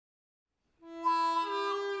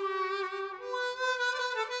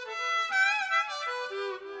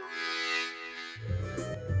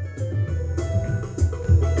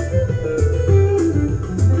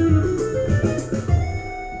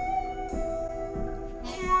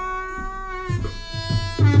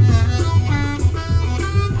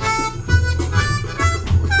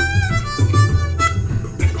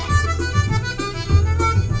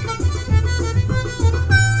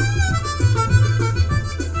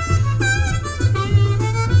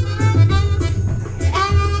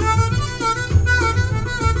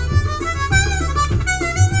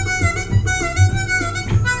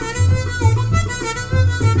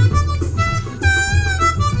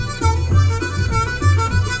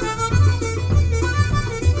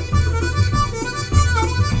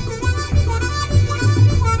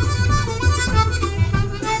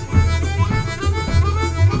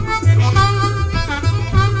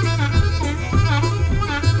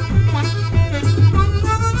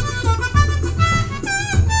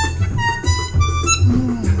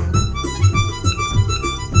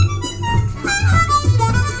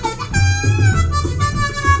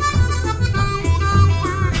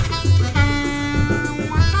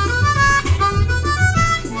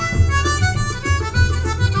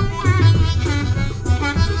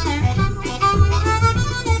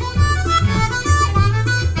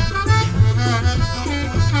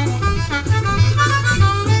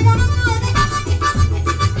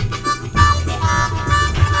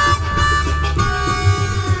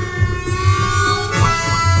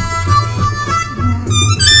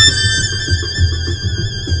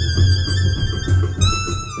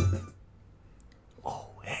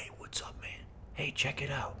Hey, check it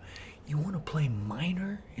out. You want to play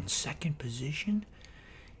minor in second position?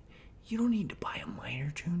 You don't need to buy a minor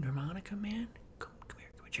tuned harmonica, man. Come here,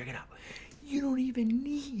 check it out. You don't even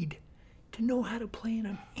need to know how to play it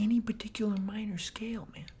on any particular minor scale,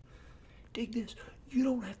 man. Dig this. You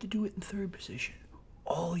don't have to do it in third position.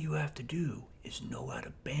 All you have to do is know how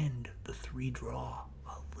to bend the 3-draw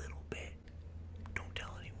a little bit. Don't tell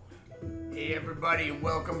anyone. Hey everybody, and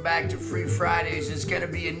welcome back to Free Fridays. It's gonna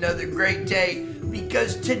be another great day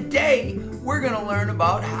because today we're gonna learn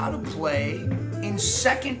about how to play in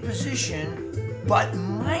second position but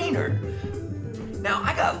minor. Now,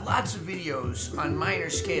 I got lots of videos on minor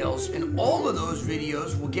scales, and all of those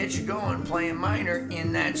videos will get you going playing minor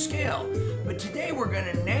in that scale. But today we're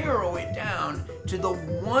going to narrow it down to the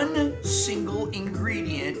one single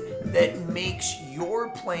ingredient that makes your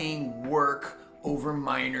playing work over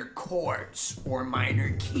minor chords or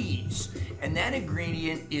minor keys. And that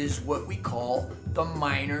ingredient is what we call the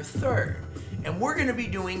minor third. And we're going to be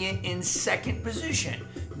doing it in second position,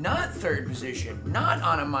 not third position, not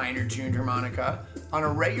on a minor tuned harmonica, on a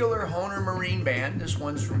regular Hohner marine band. This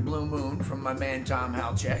one's from Blue Moon, from my man Tom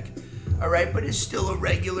Halchek. All right, but it's still a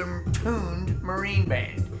regular tuned marine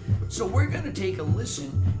band. So we're going to take a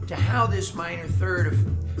listen to how this minor third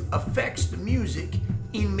affects the music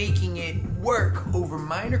in making it work over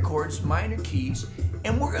minor chords, minor keys,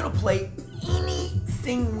 and we're going to play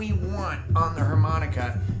anything we want on the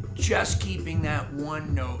harmonica, just keeping that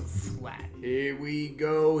one note flat. Here we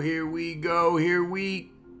go, here we go, here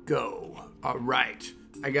we go. All right,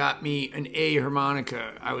 I got me an A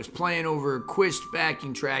harmonica. I was playing over a Quist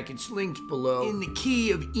backing track. It's linked below in the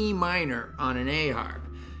key of E minor on an A harp.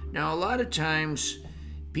 Now, a lot of times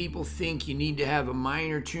people think you need to have a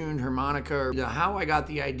minor tuned harmonica. How I got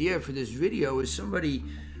the idea for this video is somebody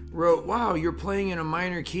wrote, wow, you're playing in a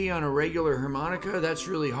minor key on a regular harmonica? That's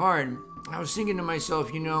really hard. I was thinking to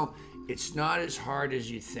myself, you know, it's not as hard as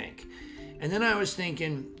you think. And then I was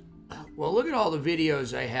thinking, well, look at all the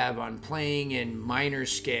videos I have on playing in minor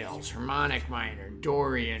scales, harmonic minor,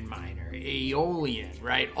 Dorian minor, Aeolian,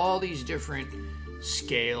 right? All these different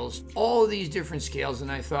scales,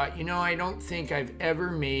 and I thought, you know, I don't think I've ever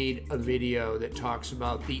made a video that talks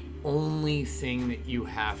about the only thing that you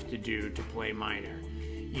have to do to play minor.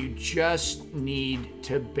 You just need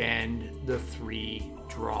to bend the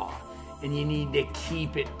 3-draw. And you need to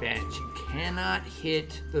keep it bent. You cannot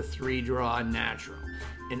hit the 3-draw natural.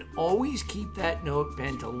 And always keep that note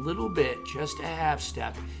bent a little bit, just a half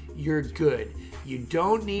step. You're good. You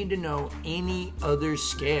don't need to know any other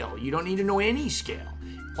scale. You don't need to know any scale.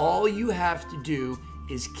 All you have to do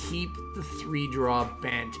is keep the 3-draw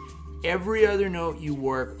bent. Every other note you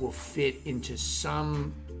work will fit into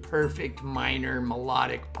some perfect minor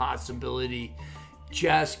melodic possibility.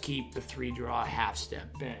 Just keep the 3-draw half step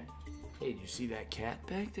bent. Hey, do you see that cat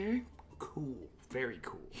back there? Cool, very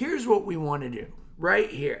cool. Here's what we want to do,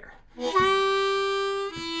 right here.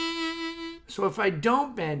 So if I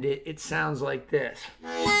don't bend it, it sounds like this.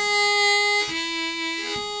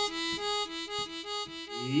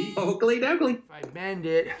 Oakley dokley. If I bend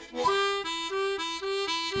it,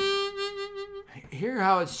 hear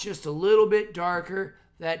how it's just a little bit darker?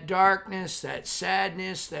 That darkness, that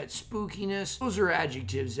sadness, that spookiness, those are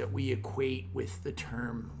adjectives that we equate with the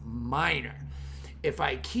term minor. If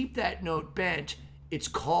I keep that note bent, it's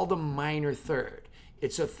called a minor third.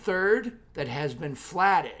 It's a third that has been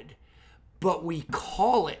flatted, but we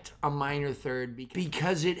call it a minor third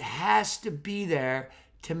because it has to be there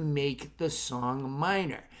to make the song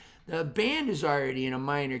minor. The band is already in a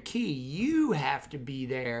minor key. You have to be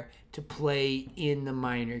there to play in the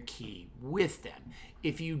minor key with them.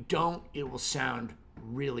 If you don't, it will sound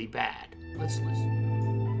really bad. Let's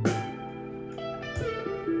listen.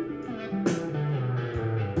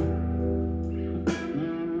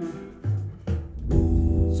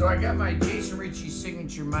 So I got my Jason Ricci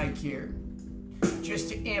signature mic here just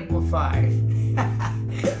to amplify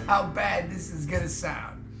how bad this is gonna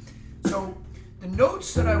sound. So the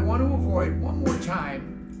notes that I want to avoid one more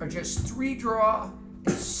time are just 3-draw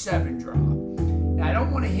and 7-draw. Now I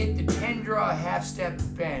don't want to hit the 10-draw half-step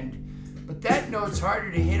bend, but that note's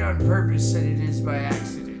harder to hit on purpose than it is by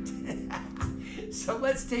accident. So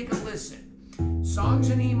let's take a listen. Songs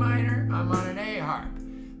in E minor, I'm on an A harp.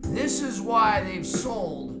 This is why they've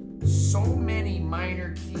sold so many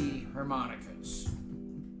minor key harmonicas.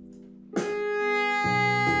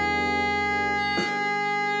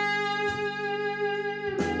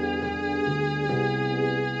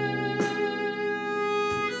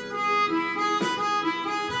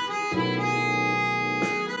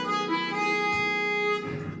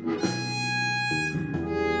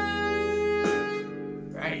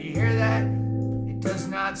 Right, you hear that?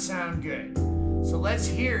 not sound good. So let's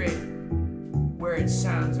hear it where it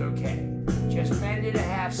sounds okay. Just bend it a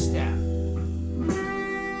half step.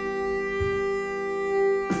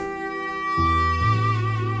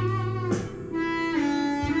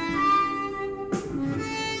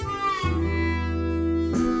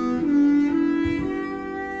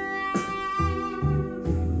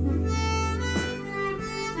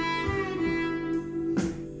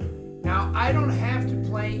 Now, I don't have to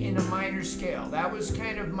play in a minor scale. That was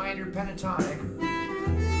kind of minor pentatonic.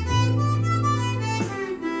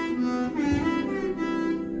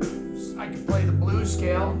 I could play the blues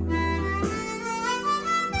scale.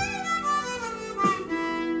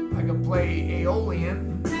 I could play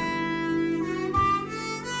Aeolian.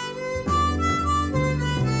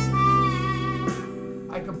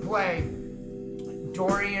 I could play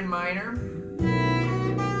Dorian minor.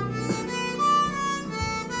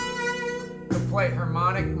 I could play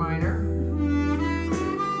harmonic minor.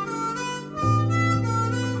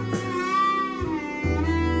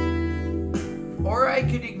 Or I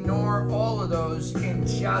could ignore all of those and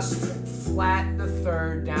just flat the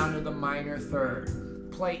third down to the minor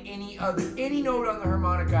third. Play any note on the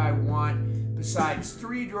harmonica I want besides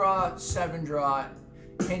 3-draw, 7-draw,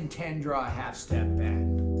 and 10-draw half-step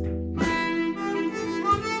bend.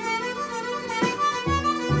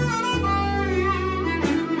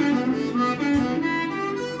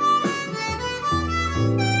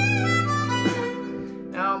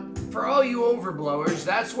 For all you overblowers,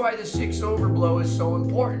 that's why the 6th overblow is so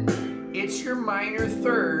important. It's your minor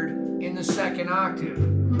third in the 2nd octave.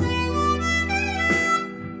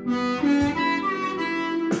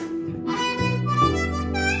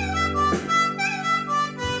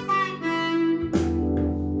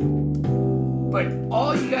 But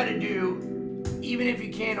all you gotta do, even if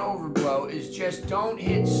you can't overblow, is just don't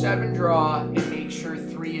hit 7-draw and make sure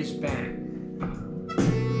 3 is bent.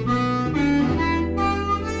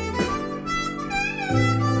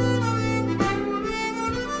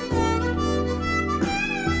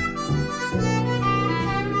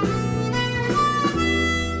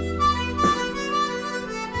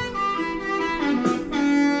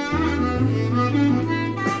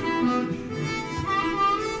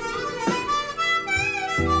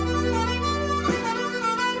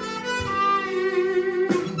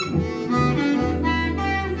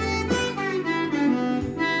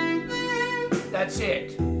 That's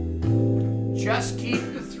it. Just keep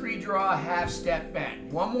the 3-draw half-step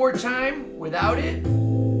bend. One more time without it.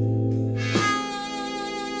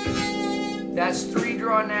 That's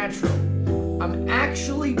 3-draw natural. I'm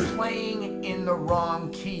actually playing in the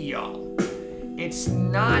wrong key, y'all. It's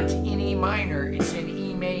not in E minor, it's in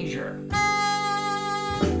E major.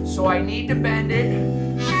 So I need to bend it.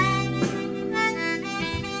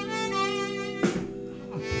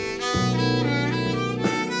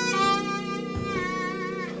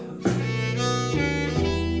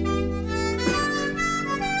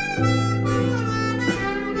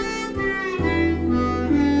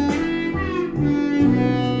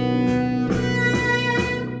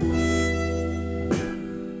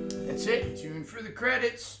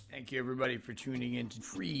 Credits. Thank you everybody for tuning in to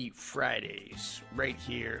Free Fridays right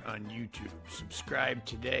here on YouTube. Subscribe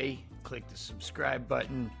today. Click the subscribe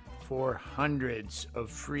button for hundreds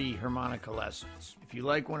of free harmonica lessons. If you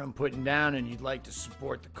like what I'm putting down and you'd like to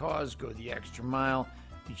support the cause, go the extra mile,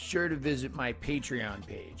 be sure to visit my Patreon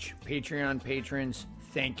page. Patreon patrons,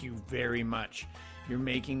 thank you very much. You're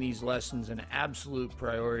making these lessons an absolute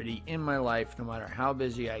priority in my life. No matter how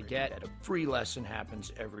busy I get, a free lesson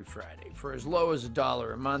happens every Friday. For as low as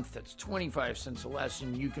 $1 a month, that's 25 cents a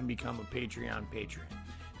lesson, you can become a Patreon patron.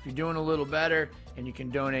 If you're doing a little better and you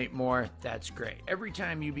can donate more, that's great. Every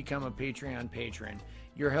time you become a Patreon patron,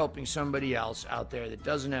 you're helping somebody else out there that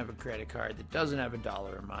doesn't have a credit card, that doesn't have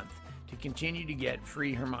 $1 a month, to continue to get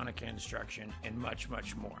free harmonica instruction and much,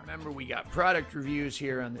 much more. Remember, we got product reviews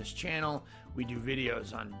here on this channel. We do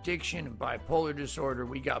videos on addiction and bipolar disorder.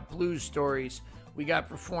 We got blues stories. We got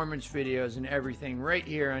performance videos and everything right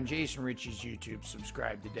here on Jason Ricci's YouTube.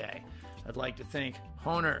 Subscribe today. I'd like to thank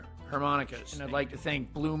Hohner Harmonicas, and I'd like to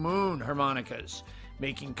thank Blue Moon Harmonicas,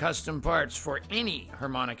 making custom parts for any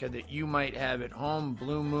harmonica that you might have at home.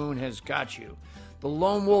 Blue Moon has got you. The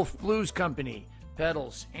Lone Wolf Blues Company,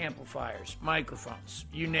 pedals, amplifiers, microphones,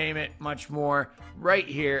 you name it, much more. Right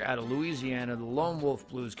here out of Louisiana, the Lone Wolf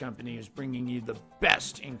Blues Company is bringing you the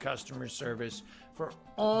best in customer service for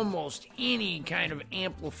almost any kind of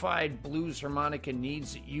amplified blues harmonica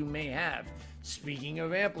needs that you may have. Speaking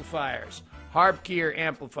of amplifiers, Harp Gear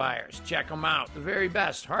amplifiers, check them out. The very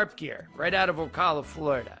best Harp Gear, right out of Ocala,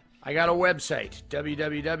 Florida. I got a website,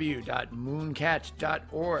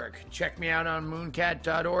 www.mooncat.org. Check me out on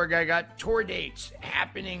mooncat.org. I got tour dates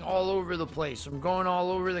happening all over the place. I'm going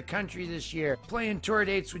all over the country this year, playing tour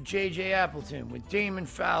dates with J.J. Appleton, with Damon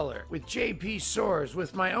Fowler, with J.P. Soares,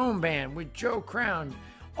 with my own band, with Joe Crown,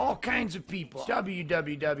 all kinds of people.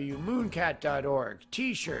 www.mooncat.org.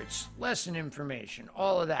 T-shirts, lesson information,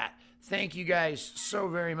 all of that. Thank you guys so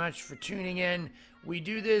very much for tuning in. We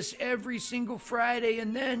do this every single Friday,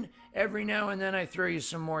 and then every now and then I throw you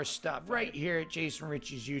some more stuff right here at Jason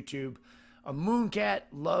Ricci's YouTube. A Mooncat,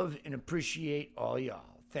 love and appreciate all y'all.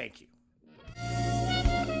 Thank you.